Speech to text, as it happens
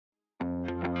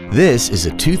This is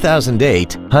a 2008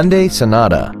 Hyundai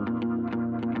Sonata.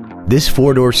 This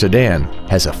four-door sedan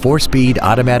has a four-speed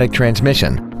automatic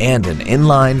transmission and an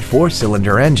inline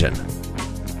four-cylinder engine.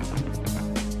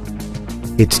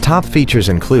 Its top features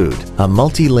include a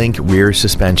multi-link rear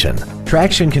suspension,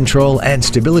 traction control and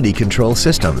stability control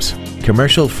systems,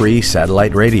 commercial-free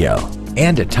satellite radio,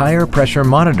 and a tire pressure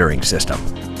monitoring system.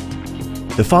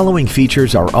 The following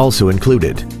features are also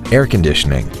included: air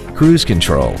conditioning, cruise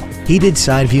control, heated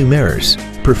side view mirrors,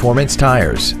 performance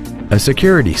tires, a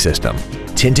security system,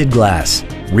 tinted glass,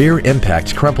 rear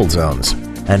impact crumple zones,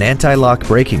 an anti-lock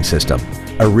braking system,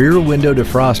 a rear window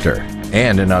defroster,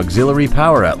 and an auxiliary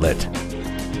power outlet.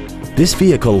 This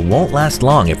vehicle won't last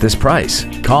long at this price.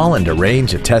 Call and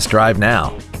arrange a test drive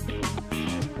now.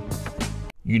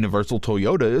 Universal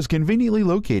Toyota is conveniently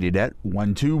located at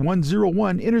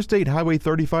 12101 Interstate Highway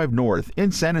 35 North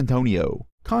in San Antonio.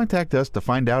 Contact us to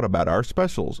find out about our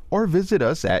specials or visit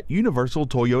us at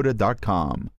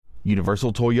universaltoyota.com.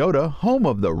 Universal Toyota, home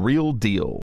of the real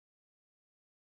deal.